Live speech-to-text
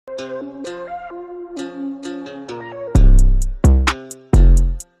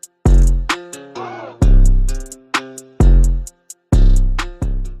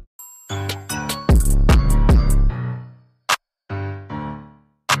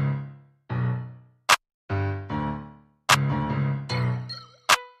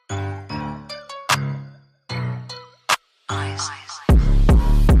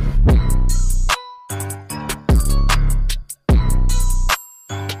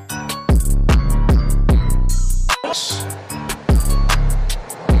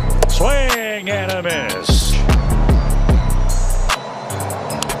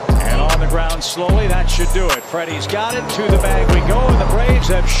slowly. That should do it. Freddie's got it. To the bag we go. And the Braves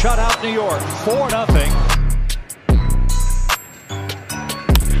have shut out New York 4-0.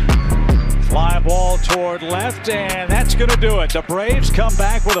 Fly ball toward left, and that's going to do it. The Braves come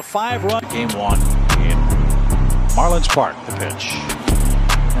back with a 5-run. Game 1 in Marlins Park. The pitch.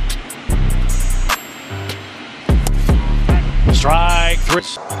 Strike 3.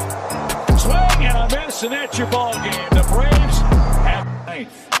 Swing and a miss, and that's your ball game. The Braves have 9th.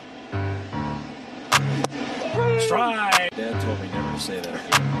 Strike. Dad told me never to say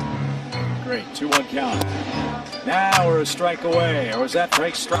that. Great, 2-1 count. Now we're a strike away, or is that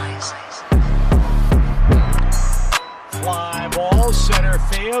break strikes? Fly ball, center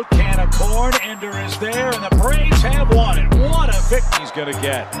field, can of corn. Ender is there, and the Braves have won it. What a victory he's going to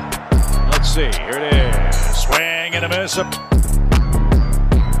get. Let's see, here it is. Swing and a miss.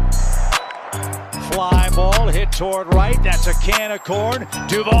 Fly ball hit toward right. That's a can of corn.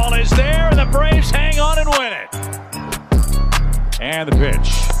 Duvall is there, and the Braves hang on and win it. And the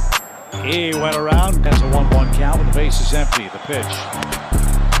pitch. He went around. That's a 1-1 count with the bases empty. The pitch.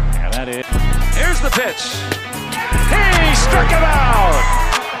 And that is. Here's the pitch. He struck him out.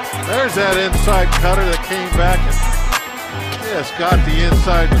 There's that inside cutter that came back and just got the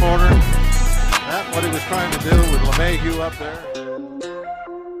inside corner. That's what he was trying to do with LeMahieu up there.